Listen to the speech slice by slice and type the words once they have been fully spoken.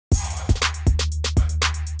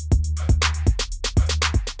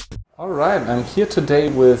All right, I'm here today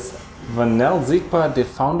with Vannel Dzigba, the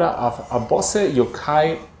founder of Abossey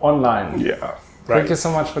Okai Online. Yeah. Right. Thank you so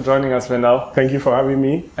much for joining us, Vannel. Thank you for having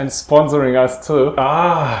me. And sponsoring us too.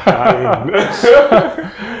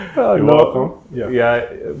 You're welcome. Yeah,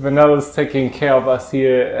 Vannel is taking care of us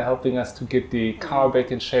here, helping us to get the car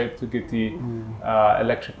back in shape, to get the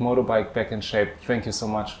electric motorbike back in shape. Thank you so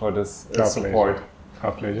much for this support.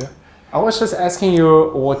 Our pleasure. I was just asking you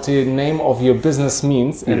what the name of your business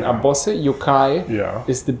means. And Abossey Okai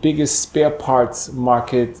is the biggest spare parts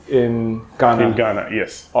market in Ghana. In Ghana,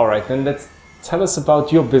 yes. All right, then let's tell us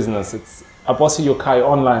about your business. It's Abossey Okai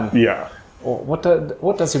Online. Yeah. What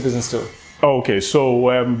does your business do? Okay,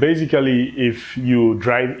 so basically, if you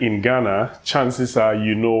drive in Ghana, chances are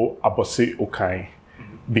you know Abossey Okai.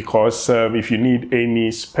 Because if you need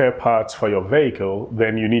any spare parts for your vehicle,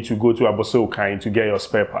 then you need to go to Abossey Okai to get your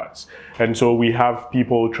spare parts. And so we have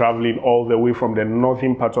people traveling all the way from the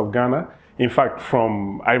northern part of Ghana, in fact,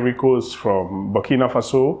 from Ivory Coast, from Burkina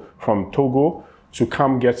Faso, from Togo, to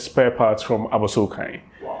come get spare parts from Abossey Okai.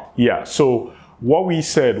 Wow. Yeah, so what we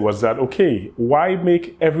said was that, okay, why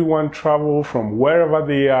make everyone travel from wherever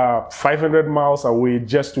they are 500 miles away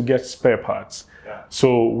just to get spare parts?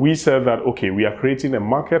 So we said that, okay, we are creating a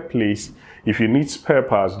marketplace. If you need spare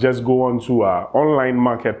parts, just go onto our online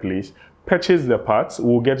marketplace, purchase the parts.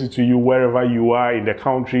 We'll get it to you wherever you are in the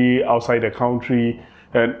country, outside the country.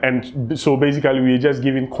 And so basically, we're just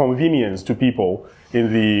giving convenience to people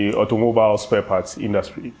in the automobile spare parts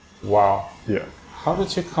industry. Wow. Yeah. How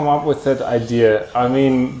did you come up with that idea? I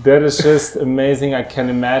mean, that is just amazing. I can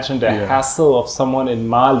imagine the hassle of someone in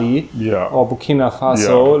Mali or Burkina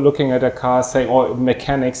Faso looking at a car saying, or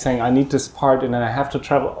mechanic saying, I need this part and then I have to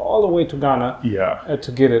travel all the way to Ghana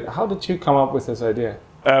to get it. How did you come up with this idea?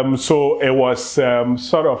 So it was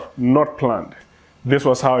sort of not planned. This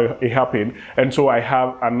was how it happened. And so I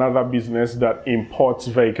have another business that imports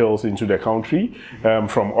vehicles into the country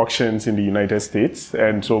from auctions in the United States.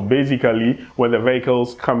 And so basically, when the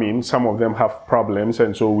vehicles come in, some of them have problems.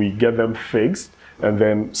 And so we get them fixed and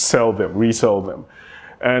then sell them, resell them.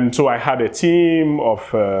 And so I had a team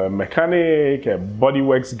of a mechanic, a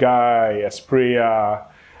bodyworks guy, a sprayer,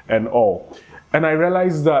 and all. And I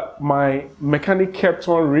realized that my mechanic kept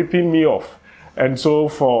on ripping me off. And so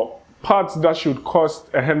for parts that should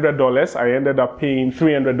cost $100, I ended up paying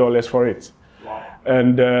 $300 for it. Wow.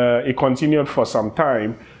 And it continued for some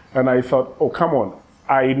time. And I thought, oh, come on.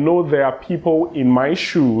 I know there are people in my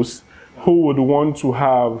shoes who would want to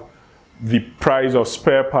have the price of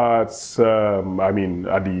spare parts, I mean,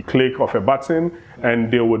 at the click of a button,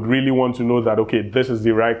 and they would really want to know that, okay, this is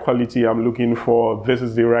the right quality I'm looking for, this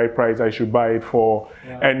is the right price I should buy it for.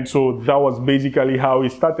 And so that was basically how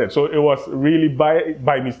it started. So it was really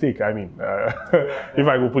by mistake, I mean, if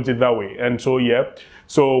I could put it that way. And so,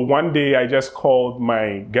 so one day I just called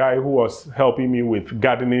my guy who was helping me with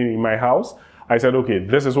gardening in my house. I said, okay,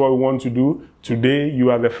 this is what we want to do. Today, you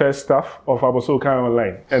are the first staff of Abossey Okai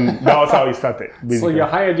Online. And that was how it started. Basically. So you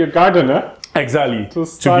hired your gardener? Exactly.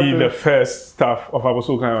 To be the first staff of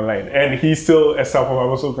Abossey Okai Online. And he's still a staff of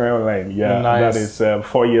Abossey Okai Online. Yeah, nice. That is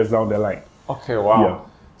 4 years down the line. Okay, wow. Yeah.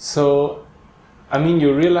 So, I mean,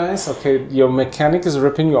 you realize, okay, your mechanic is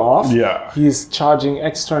ripping you off. Yeah. He's charging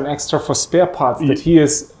extra and extra for spare parts that he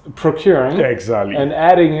is procuring. Exactly. And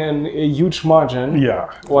adding in a huge margin. Yeah.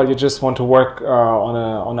 While you just want to work on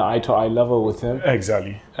an eye-to-eye level with him.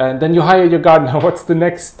 Exactly. And then you hire your gardener. What's the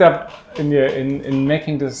next step in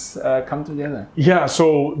making this come together? Yeah,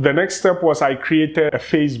 so the next step was I created a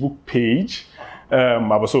Facebook page,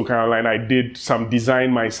 Abossey Okai Online. I did some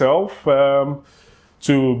design myself.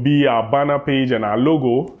 To be our banner page and our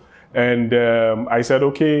logo. And I said,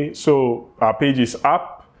 okay, so our page is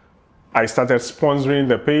up. I started sponsoring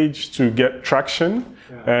the page to get traction.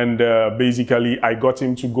 And basically, I got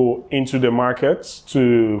him to go into the markets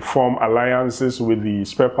to form alliances with the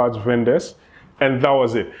spare parts vendors. And that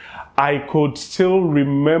was it. I could still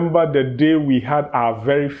remember the day we had our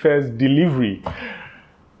very first delivery.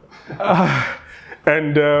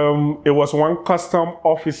 And it was one custom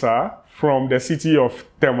officer from the city of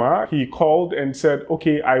Tema. He called and said,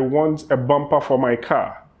 okay, I want a bumper for my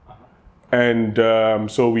car. And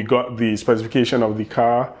so we got the specification of the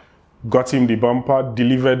car, got him the bumper,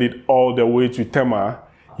 delivered it all the way to Tema.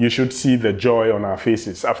 You should see the joy on our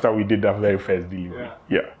faces after we did that very first delivery.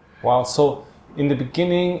 Wow, so in the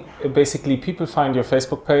beginning, basically people find your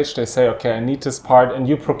Facebook page, they say, okay, I need this part, and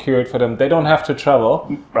you procure it for them. They don't have to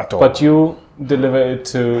travel at all, but you deliver it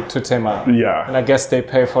to Tema. Yeah. And I guess they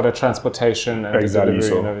pay for the transportation and exactly the delivery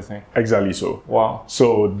so. and everything. Exactly so. Wow.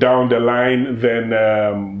 So down the line,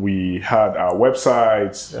 then we had our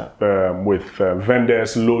websites with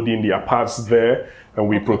vendors loading their parts there. And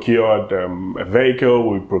we procured a vehicle,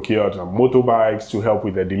 we procured motorbikes to help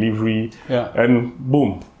with the delivery. Yeah. And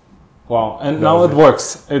boom. Wow. And now it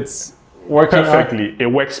works. It's working perfectly. It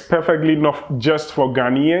works perfectly, not just for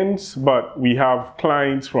Ghanaians, but we have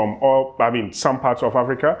clients from some parts of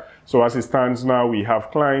Africa. So as it stands now, we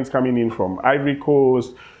have clients coming in from Ivory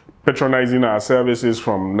Coast, patronizing our services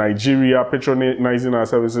from Nigeria, patronizing our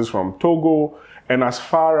services from Togo, and as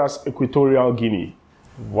far as Equatorial Guinea.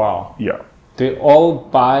 Wow. Yeah. They all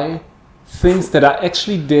buy things that are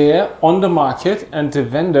actually there on the market, and the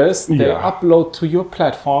vendors, they upload to your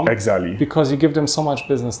platform. Exactly. Because you give them so much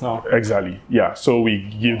business now. Exactly. Yeah. So we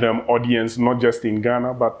give them audience not just in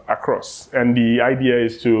Ghana, but across. And the idea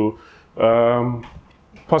is to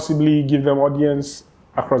possibly give them audience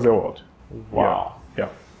across the world. Wow. Yeah.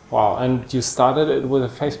 Wow. And you started it with a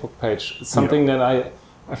Facebook page. It's something that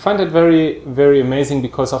I find it very, very amazing,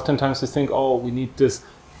 because oftentimes you think, oh, we need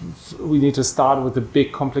to start with a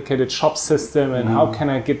big complicated shop system, and how can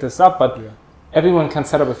I get this up? But everyone can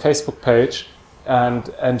set up a Facebook page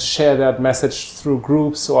and share that message through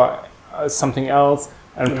groups or something else,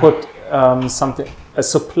 and put a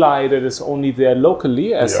supply that is only there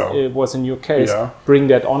locally, as it was in your case, bring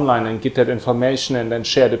that online and get that information and then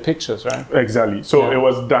share the pictures, right? Exactly. So it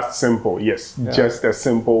was that simple. Yes. Just a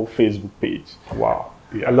simple Facebook page. Wow.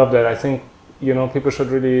 I love that. I think, you know, people should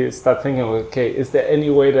really start thinking, okay, is there any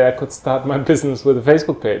way that I could start my business with a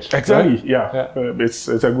Facebook page? Exactly, right? It's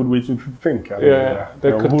a good way to think. That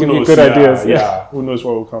could give you good ideas. Who knows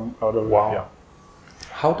what will come out of it. Yeah.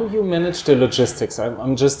 How do you manage the logistics?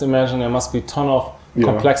 I'm just imagining there must be a ton of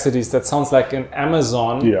complexities. That sounds like an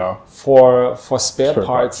Amazon for spare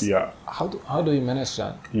parts. How do you manage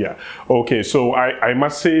that? Yeah. Okay, so I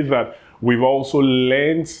must say that we've also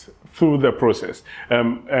learned through the process.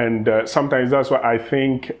 And sometimes that's why I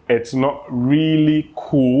think it's not really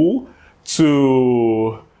cool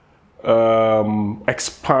to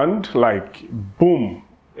expand like boom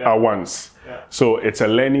at once. So it's a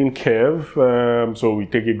learning curve. So we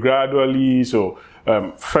take it gradually. So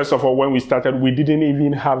first of all, when we started, we didn't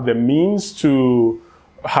even have the means to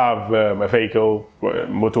have a vehicle,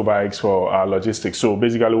 motorbikes for our logistics. So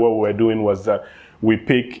basically what we were doing was that we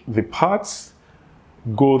pick the parts,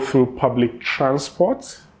 go through public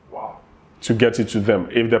transport to get it to them.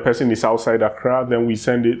 If the person is outside Accra, then we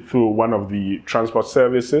send it through one of the transport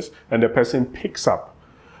services and the person picks up.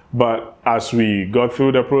 But as we got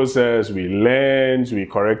through the process, we learned, we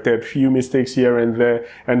corrected few mistakes here and there,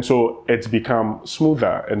 and so it's become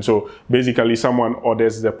smoother. And so basically someone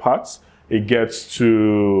orders the parts, it gets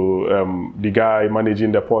to the guy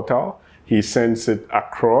managing the portal, he sends it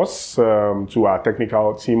across to our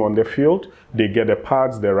technical team on the field. They get the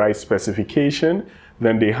parts, the right specification.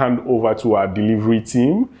 Then they hand over to our delivery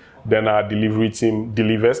team. Then our delivery team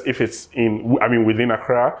delivers. If it's within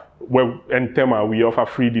Accra, in Tema, we offer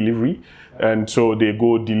free delivery. And so they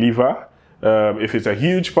go deliver. If it's a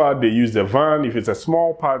huge part, they use the van. If it's a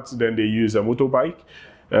small part, then they use a motorbike.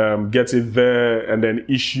 Get it there and then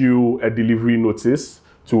issue a delivery notice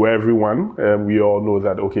to everyone. We all know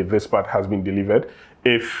that, okay, this part has been delivered.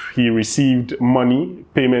 If he received money,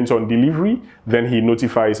 payment on delivery, then he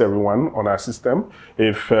notifies everyone on our system.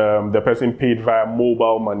 If the person paid via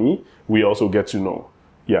mobile money, we also get to know.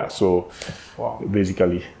 Yeah, so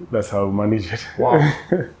basically, that's how we manage it. Wow.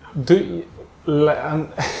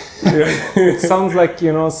 It sounds like,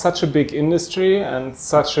 you know, such a big industry and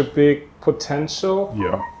such a big potential.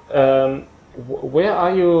 Yeah. Where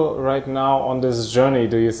are you right now on this journey?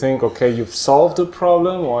 Do you think, okay, you've solved the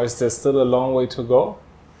problem, or is there still a long way to go?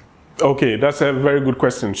 Okay, that's a very good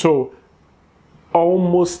question. So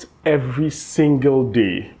almost every single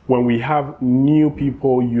day when we have new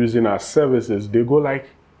people using our services, they go like,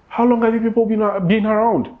 how long have you people been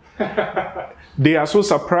around? They are so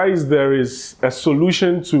surprised there is a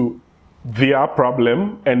solution to their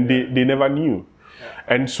problem and they never knew.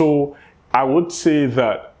 And so I would say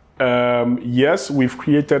that yes, we've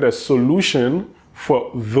created a solution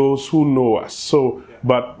for those who know us. So,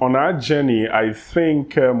 but on our journey, I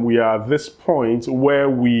think we are at this point where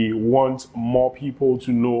we want more people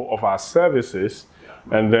to know of our services.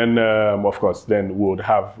 And then, of course, then we would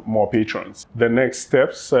have more patrons. The next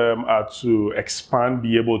steps are to expand,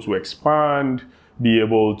 be able to expand, be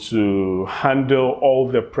able to handle all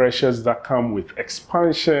the pressures that come with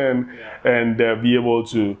expansion, and be able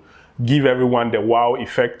to give everyone the wow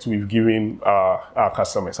effect we've given our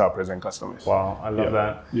customers, our present customers. Wow, I love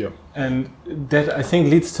that. Yeah. And that, I think,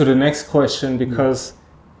 leads to the next question, because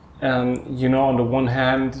you know, on the one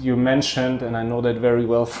hand, you mentioned, and I know that very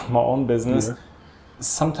well from my own business,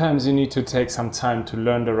 sometimes you need to take some time to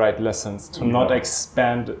learn the right lessons, to not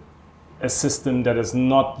expand a system that is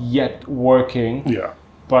not yet working.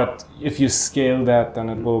 But if you scale that, then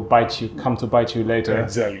it will come to bite you later.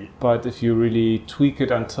 Exactly. But if you really tweak it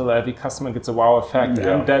until every customer gets a wow effect,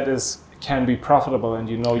 and that can be profitable, and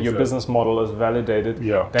you know your business model is validated,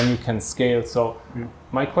 then you can scale. So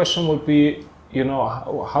my question would be, you know,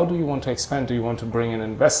 how do you want to expand? Do you want to bring in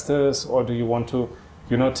investors, or do you want to,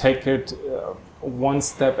 you know, take it one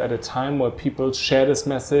step at a time, where people share this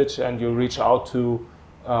message and you reach out to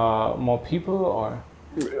more people, or?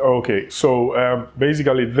 Okay, so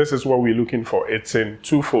basically this is what we're looking for. It's in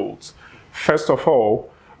twofold. First of all,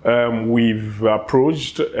 we've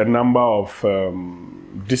approached a number of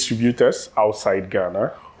distributors outside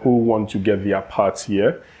Ghana who want to get their parts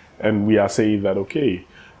here, and we are saying that, okay,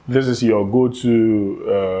 this is your go-to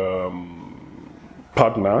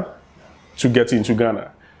partner to get into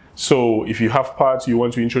Ghana. So if you have parts you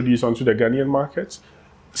want to introduce onto the Ghanaian market,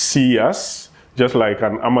 see us, just like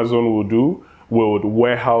an Amazon will do. We'll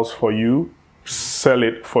warehouse for you, sell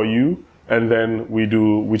it for you, and then we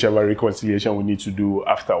do whichever reconciliation we need to do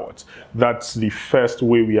afterwards. That's the first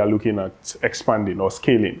way we are looking at expanding or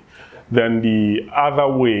scaling. Then the other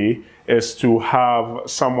way is to have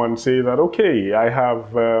someone say that, okay, I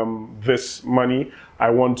have this money, I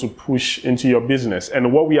want to push into your business.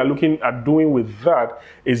 And what we are looking at doing with that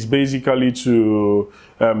is basically to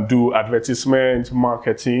do advertisement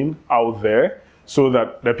marketing out there, so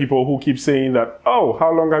that the people who keep saying that, oh,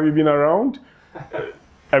 how long have you been around?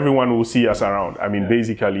 Everyone will see us around. I mean,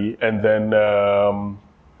 basically, and then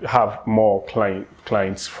have more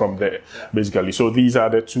clients from there, basically. So these are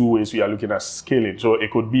the two ways we are looking at scaling. So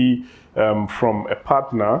it could be from a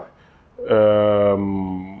partner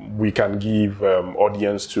we can give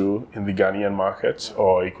audience to in the Ghanaian market,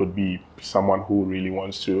 or it could be someone who really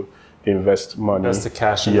wants to invest money. That's the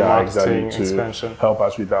cash in marketing, expansion. Help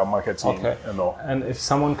us with our marketing and all. And if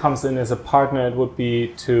someone comes in as a partner, it would be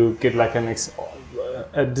to get like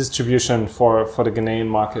a distribution for the Ghanaian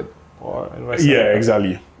market, or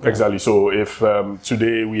exactly. So if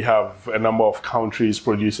today we have a number of countries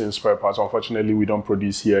producing spare parts, unfortunately we don't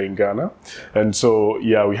produce here in Ghana, and so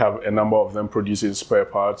we have a number of them producing spare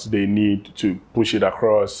parts. They need to push it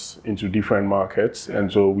across into different markets,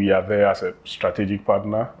 and so we are there as a strategic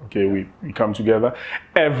partner. Okay, we come together.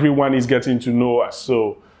 Everyone is getting to know us,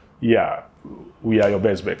 so we are your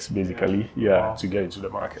best bets, basically, to get into the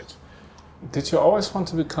market. Did you always want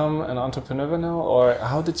to become an entrepreneur now, or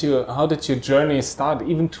how did your journey start,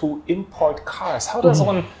 even to import cars? How does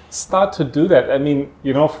one start to do that? I mean,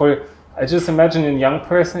 you know, I just imagine a young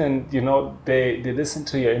person, and you know, they listen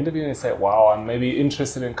to your interview and they say, wow, I'm maybe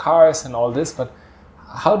interested in cars and all this, but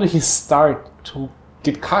how do you start to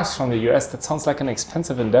get cars from the US? That sounds like an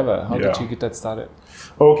expensive endeavor. How did you get that started?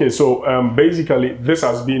 Okay, so basically this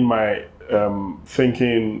has been my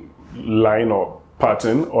thinking line or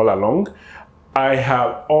pattern all along. I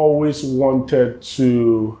have always wanted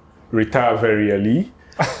to retire very early.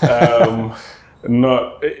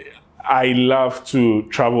 I love to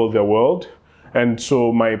travel the world, and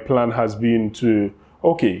so my plan has been to,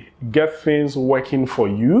 okay, get things working for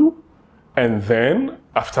you, and then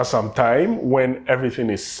after some time, when everything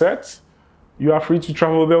is set, you are free to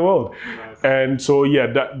travel the world. Nice. And so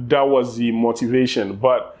that was the motivation.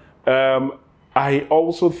 But I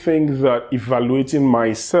also think that evaluating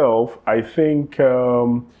myself, I think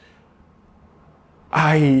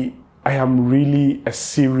I am really a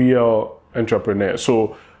serial entrepreneur.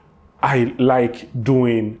 So I like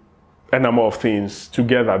doing a number of things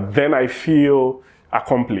together. Then I feel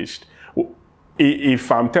accomplished. If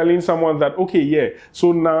I'm telling someone that, okay,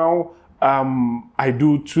 so now I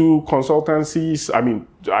do 2 consultancies. I mean,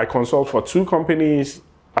 I consult for 2 companies.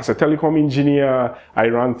 As a telecom engineer, I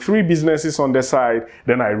run 3 businesses on the side.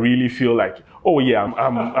 Then I really feel like, oh yeah,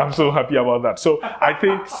 I'm so happy about that. So I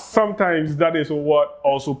think sometimes that is what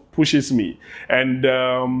also pushes me. And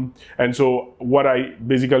so what I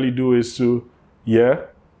basically do is to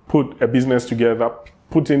put a business together,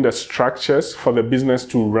 put in the structures for the business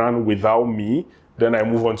to run without me. Then I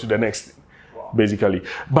move on to the next thing, basically.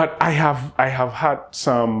 But I have had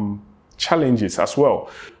some challenges as well.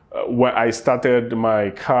 When I started my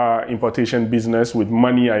car importation business with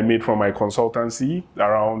money I made from my consultancy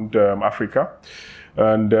around Africa.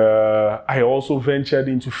 And I also ventured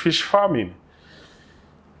into fish farming.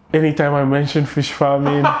 Anytime I mention fish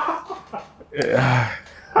farming,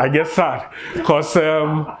 I get sad, because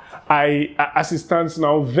as it stands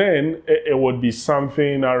now, then it would be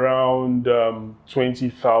something around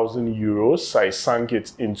 20,000 euros. I sank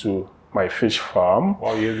it into my fish farm.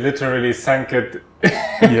 Well, you literally sank it.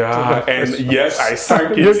 Yeah, and yes, I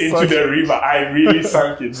sank it into the river. I really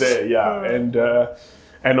sank it there. Yeah,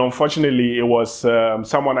 and unfortunately, it was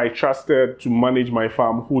someone I trusted to manage my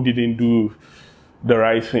farm who didn't do the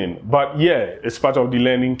right thing. But yeah, it's part of the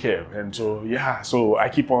learning curve. And so, yeah, so I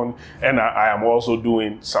keep on, and I am also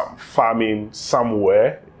doing some farming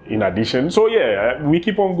somewhere in addition. So yeah, we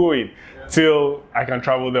keep on going till I can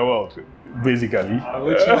travel the world, basically.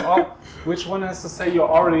 Which one has to say you're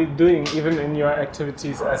already doing, even in your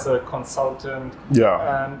activities as a consultant,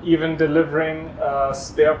 and even delivering a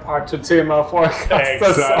spare part to Tema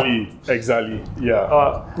forecasters. Exactly,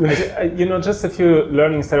 yeah. You know, just a few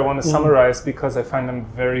learnings that I want to summarize, because I find them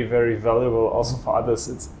very, very valuable also for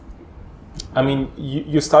others. I mean,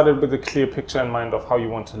 you started with a clear picture in mind of how you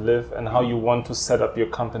want to live and how you want to set up your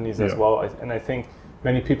companies as well. And I think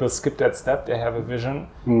many people skip that step. They have a vision,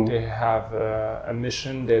 they have a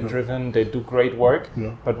mission, they're driven, they do great work.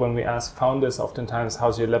 But when we ask founders, oftentimes,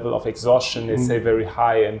 how's your level of exhaustion? They say very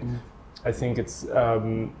high. And I think it's,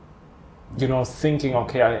 you know, thinking,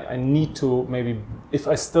 okay, I need to maybe, if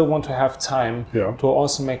I still want to have time, to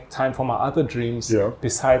also make time for my other dreams,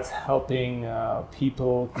 besides helping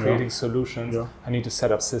people, creating solutions, I need to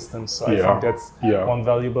set up systems. So I think that's one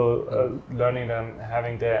valuable learning that I'm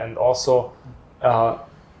having there. And also,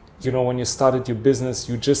 you know, when you started your business,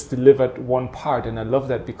 you just delivered one part, and I love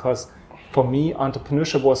that, because for me,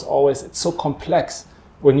 entrepreneurship was always, it's so complex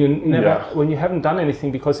when you when you haven't done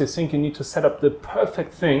anything, because you think you need to set up the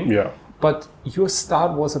perfect thing. But your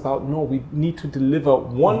start was about, no, we need to deliver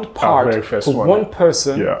one part to one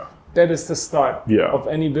person. That is the start of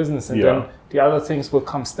any business, and then the other things will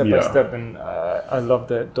come step by step. And I love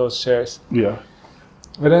those shares.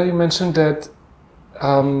 But then you mentioned that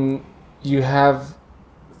you have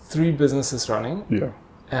 3 businesses running,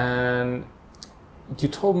 and you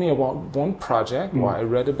told me about one project, or I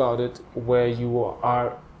read about it, where you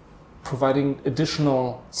are providing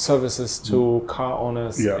additional services to car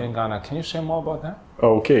owners in Ghana. Can you share more about that?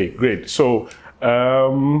 Okay, great. So,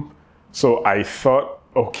 so I thought,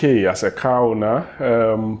 okay, as a car owner,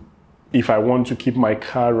 if I want to keep my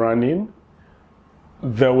car running,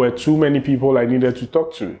 there were too many people I needed to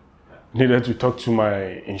talk to. Needed to talk to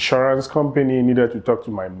my insurance company, needed to talk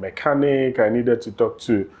to my mechanic, I needed to talk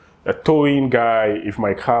to a towing guy if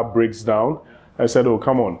my car breaks down. I said, oh,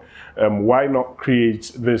 come on, why not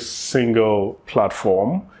create this single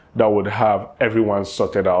platform that would have everyone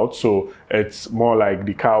sorted out? So it's more like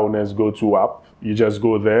the car owners go-to app. You just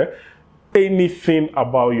go there. Anything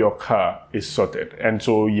about your car is sorted. And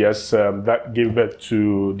so, yes, that gave birth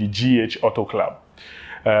to the GH Auto Club.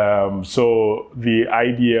 So the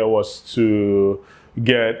idea was to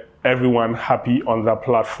get everyone happy on that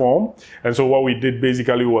platform. And so what we did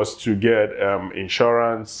basically was to get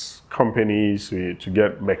insurance companies, to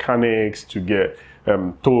get mechanics, to get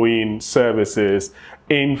towing services.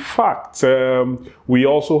 In fact, we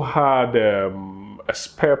also had a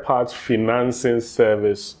spare parts financing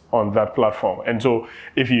service on that platform. And so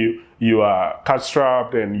if you are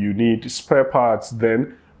car-strapped and you need spare parts,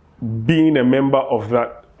 then being a member of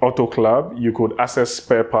that auto club, you could access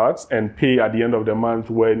spare parts and pay at the end of the month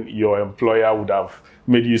when your employer would have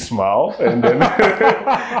made you smile, and then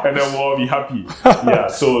and then we'll all be happy. Yeah,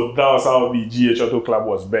 so that was how the GH Auto Club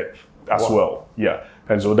was birthed as well. Yeah,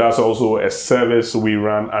 and so that's also a service we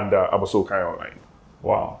run under Abossey Okai Online.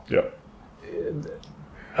 Wow. Yeah.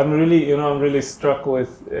 I'm really struck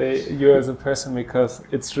with you as a person, because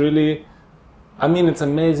it's really, I mean, it's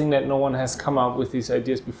amazing that no one has come up with these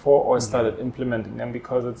ideas before or started implementing them,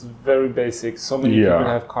 because it's very basic. So many people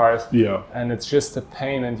have cars, and it's just a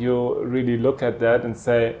pain. And you really look at that and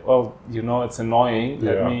say, well, you know, it's annoying.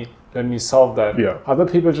 Let me solve that. Other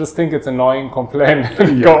people just think it's annoying, complain,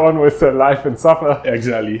 and go on with their life and suffer.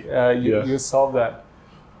 Exactly. You solve that.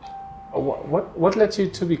 What led you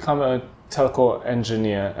to become a telco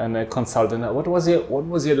engineer and a consultant? What was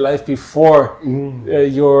your life before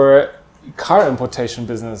your car importation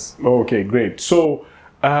business? Okay, great. So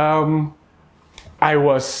I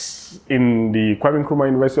was in the Kwame Nkrumah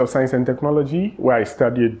University of Science and Technology, where I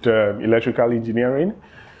studied electrical engineering.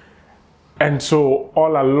 And so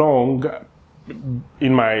all along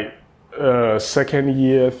in my second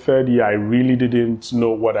year, third year, I really didn't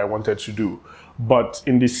know what I wanted to do. But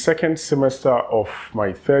in the second semester of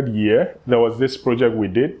my third year, there was this project we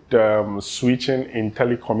did, switching in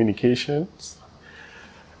telecommunications.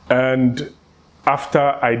 And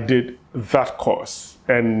after I did that course,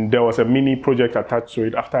 and there was a mini project attached to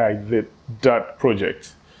it, after I did that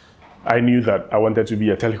project, I knew that I wanted to be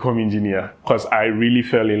a telecom engineer because I really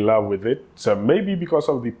fell in love with it. So maybe because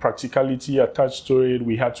of the practicality attached to it,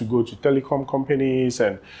 we had to go to telecom companies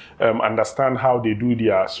and understand how they do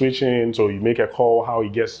their switching. So you make a call, how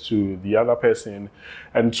it gets to the other person.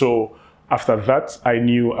 And so after that, I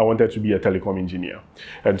knew I wanted to be a telecom engineer.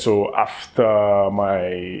 And so after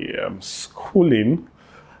my schooling,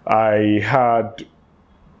 I had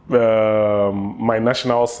my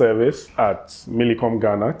national service at Millicom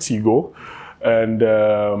Ghana, Togo, and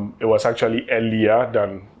it was actually earlier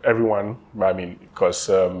than everyone. I mean, because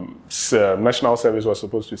national service was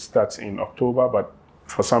supposed to start in October, but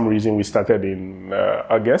for some reason we started in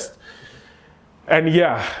August. And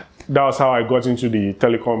yeah, that was how I got into the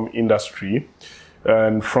telecom industry.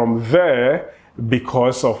 And from there,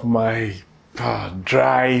 because of my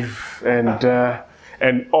drive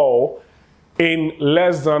and all, in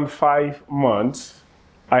less than 5 months,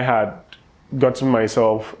 I had gotten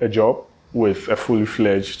myself a job with a fully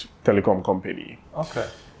fledged telecom company. Okay.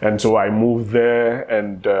 And so I moved there,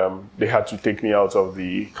 and they had to take me out of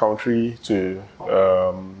the country to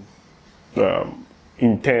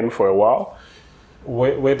intern for a while.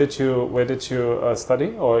 Where did you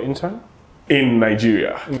study or intern? In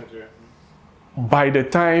Nigeria. In Nigeria. By the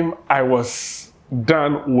time I was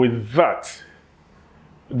done with that,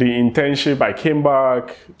 the internship, I came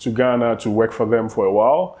back to Ghana to work for them for a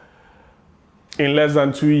while. In less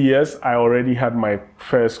than 2 years, I already had my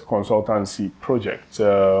first consultancy project.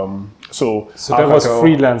 So that was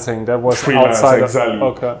freelancing. That was outside. Exactly.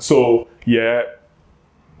 Okay. So yeah,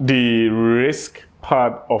 the risk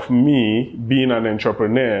part of me being an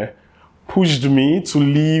entrepreneur pushed me to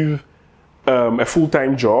leave a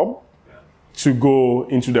full-time job to go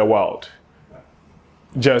into the wild.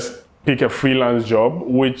 Just pick a freelance job,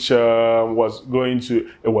 which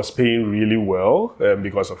was paying really well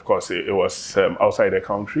because of course it was outside the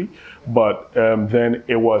country, but then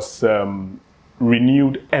it was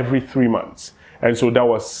renewed every 3 months. And so that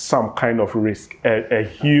was some kind of risk, a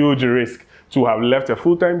huge risk to have left a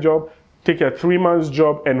full-time job, take a 3 months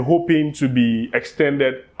job and hoping to be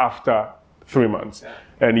extended after 3 months.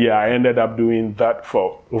 And yeah, I ended up doing that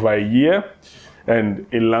for over a year. And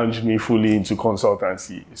it launched me fully into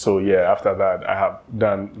consultancy. So yeah, after that, I have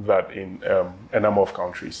done that in a number of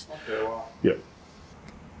countries. Okay, wow. Yeah.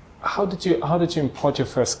 How did you import your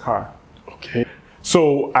first car? Okay.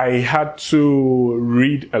 So I had to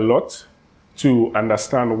read a lot to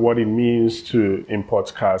understand what it means to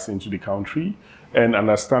import cars into the country and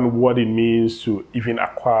understand what it means to even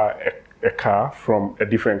acquire a car from a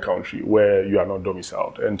different country where you are not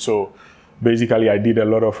domiciled. And so basically I did a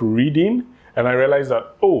lot of reading. And I realized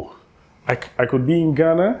that, oh, I could be in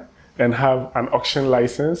Ghana and have an auction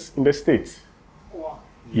license in the States. Wow.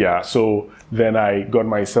 Yeah, so then I got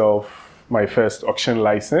myself my first auction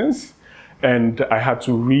license, and I had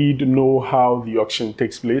to know how the auction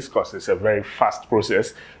takes place because it's a very fast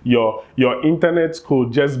process. Your internet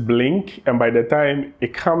could just blink, and by the time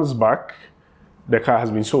it comes back, the car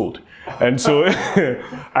has been sold. And so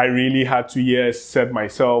I really had to set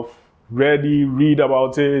myself ready, read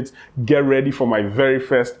about it, get ready for my very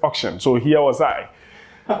first auction. So here was I,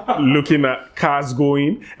 looking at cars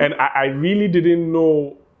going, and I really didn't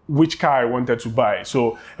know which car I wanted to buy.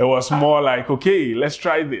 So it was more like, okay, let's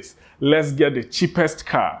try this. Let's get the cheapest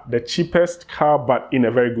car, but in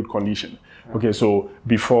a very good condition. Okay, so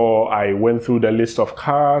before I went through the list of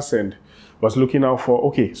cars and was looking out for,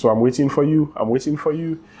 okay, so I'm waiting for you.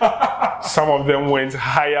 Some of them went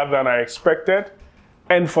higher than I expected.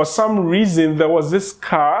 And for some reason, there was this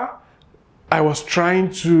car I was trying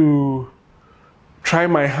to try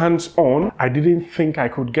my hands on. I didn't think I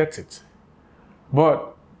could get it.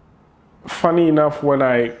 But funny enough, when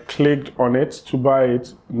I clicked on it to buy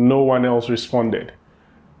it, no one else responded.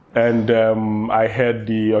 And I heard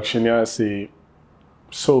the auctioneer say,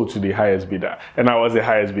 sold to the highest bidder. And I was the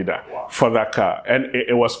highest bidder for that car. And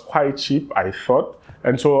it was quite cheap, I thought.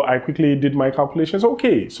 And so I quickly did my calculations.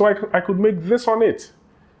 Okay, so I could make this on it.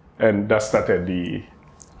 And that started the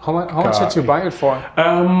How much did you buy it for?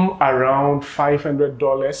 Around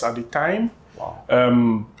 $500 at the time.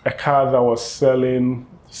 Wow. A car that was selling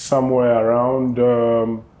somewhere around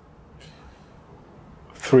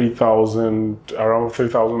 $3,000 or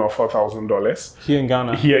 $4,000. Here in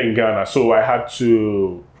Ghana? Here in Ghana. So I had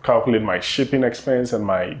to calculate my shipping expense and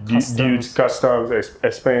my customs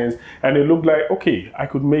expense. And it looked like, okay, I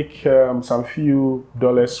could make some few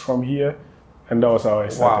dollars from here. And that was how I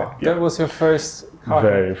started. Wow, that was your first car?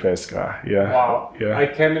 Very first car, yeah. Wow, yeah. I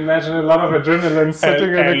can imagine a lot of adrenaline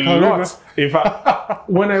sitting in the car.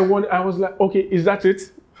 When I won, I was like, okay, is that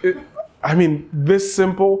it? I mean, this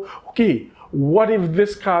simple. Okay, what if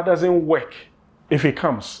this car doesn't work if it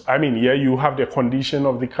comes? I mean, yeah, you have the condition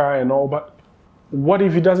of the car and all, but what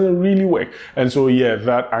if it doesn't really work? And so, yeah,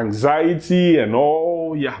 that anxiety and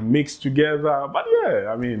all, yeah, mixed together. But yeah,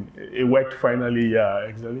 I mean, it worked finally, yeah,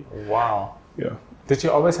 exactly. Wow. Yeah. Did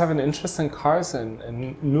you always have an interest in cars and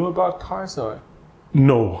knew about cars, or?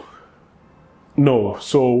 No.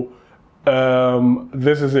 So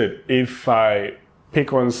this is it. If I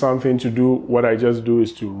pick on something to do, what I just do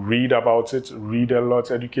is to read about it, read a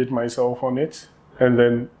lot, educate myself on it, and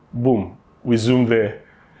then boom, we zoom there.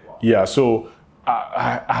 Yeah. So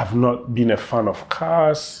I have not been a fan of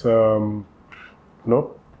cars.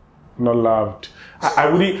 Nope, not loved. I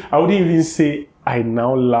wouldn't even say I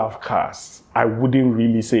now love cars. I wouldn't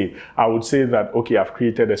really say it. I would say that, okay, I've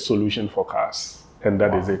created a solution for cars, and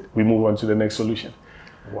that is it. We move on to the next solution.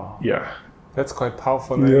 Wow. Yeah. That's quite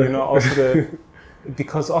powerful. Yeah. You know, also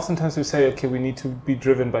because oftentimes we say, okay, we need to be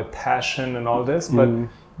driven by passion and all this, but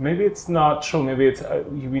maybe it's not true. Maybe it's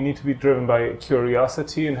we need to be driven by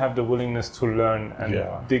curiosity and have the willingness to learn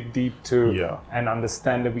and dig deep and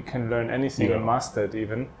understand that we can learn anything and master it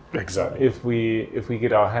even. Exactly. If we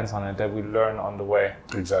get our hands on it, that we learn on the way.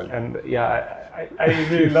 Exactly. And I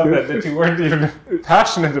really love that you weren't even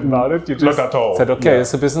passionate about it. You just not at all. said, okay,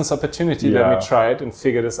 it's a business opportunity. Let me try it and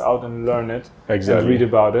figure this out and learn it. Exactly. And read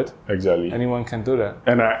about it. Exactly. Anyone can do that.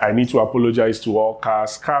 And I need to apologize to all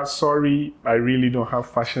cars. Cars, sorry, I really don't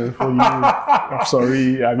have passion for you. I'm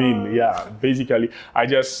sorry. I mean, yeah, basically, I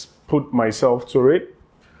just put myself to it,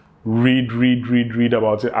 read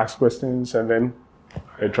about it, ask questions, and then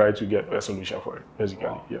I try to get a solution for it, basically.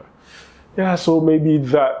 Wow. Yeah, so maybe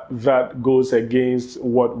that goes against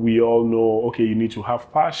what we all know. Okay, you need to have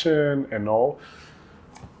passion and all.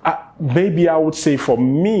 Maybe I would say for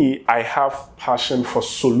me, I have passion for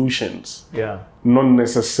solutions. Yeah. Not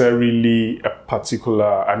necessarily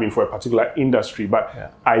for a particular industry,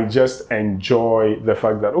 but I just enjoy the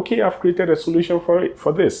fact that, okay, I've created a solution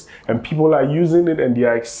for this, and people are using it and they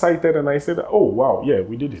are excited, and I said, oh, wow, yeah,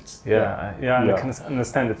 we did it. Yeah. I can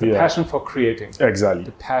understand. It's the passion for creating. Exactly.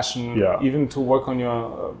 The passion even to work on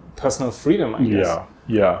your personal freedom, I guess.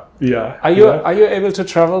 Yeah. Are you able to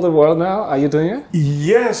travel the world now? Are you doing it?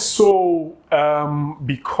 Yes. So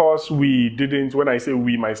because we didn't, when I say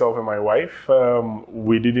we, myself and my wife,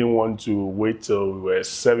 we didn't want to wait till we were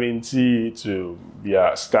 70 to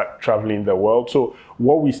start traveling the world. So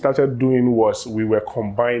what we started doing was we were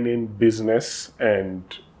combining business and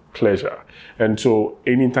pleasure. And so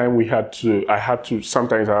anytime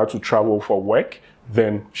sometimes I had to travel for work,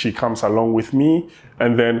 then she comes along with me,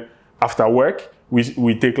 and then after work,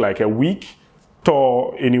 we take like a week,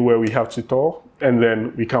 tour anywhere we have to tour, and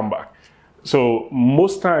then we come back. So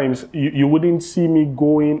most times you wouldn't see me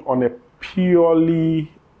going on a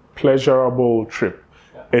purely pleasurable trip.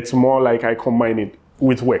 Yeah. It's more like I combine it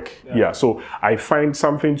with work. Yeah. So I find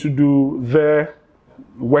something to do there,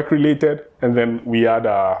 work related, and then we add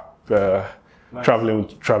traveling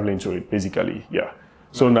to it, basically. Yeah.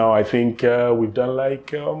 So now I think we've done like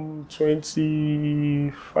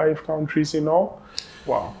 25 countries in all.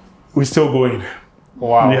 Wow. We're still going.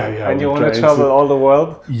 Wow. Yeah. And you want to travel all the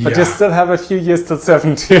world? Yeah. But you still have a few years till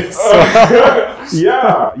 70. So.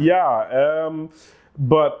 Yeah.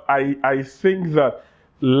 But I think that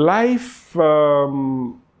life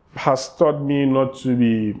has taught me not to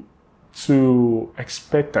be too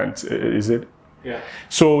expectant, is it? Yeah.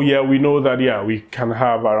 So we know that we can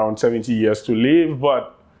have around 70 years to live,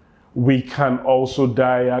 but we can also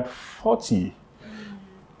die at 40.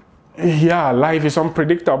 Yeah, life is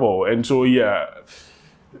unpredictable, and so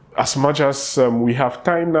as much as we have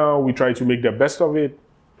time now, we try to make the best of it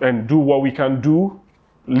and do what we can do.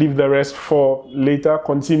 Leave the rest for later.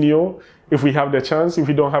 Continue if we have the chance. If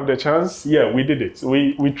we don't have the chance, we did it.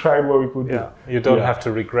 We tried what we could do. You don't have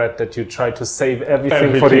to regret that you tried to save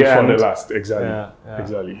everything for the end. For the last, exactly.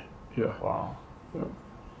 Exactly. Yeah. Wow. Yeah.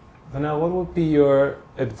 Vannel, what would be your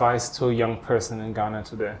advice to a young person in Ghana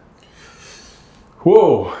today?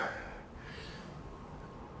 Whoa.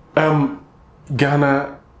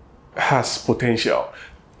 Ghana has potential.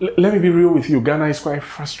 Let me be real with you. Ghana is quite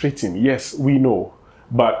frustrating. Yes, we know.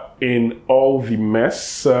 But in all the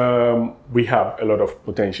mess, we have a lot of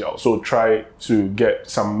potential. So try to get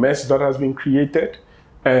some mess that has been created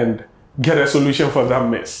and get a solution for that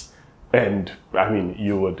mess. and I mean,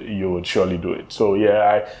 you would surely do it. So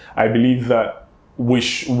yeah, I believe that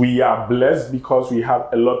we are blessed because we have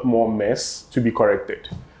a lot more mess to be corrected.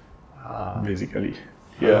 Basically,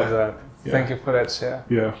 yeah. Thank you for that share.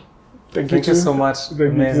 Yeah, thank you so much.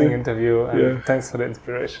 Amazing interview, and thanks for the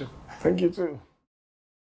inspiration. Thank you too.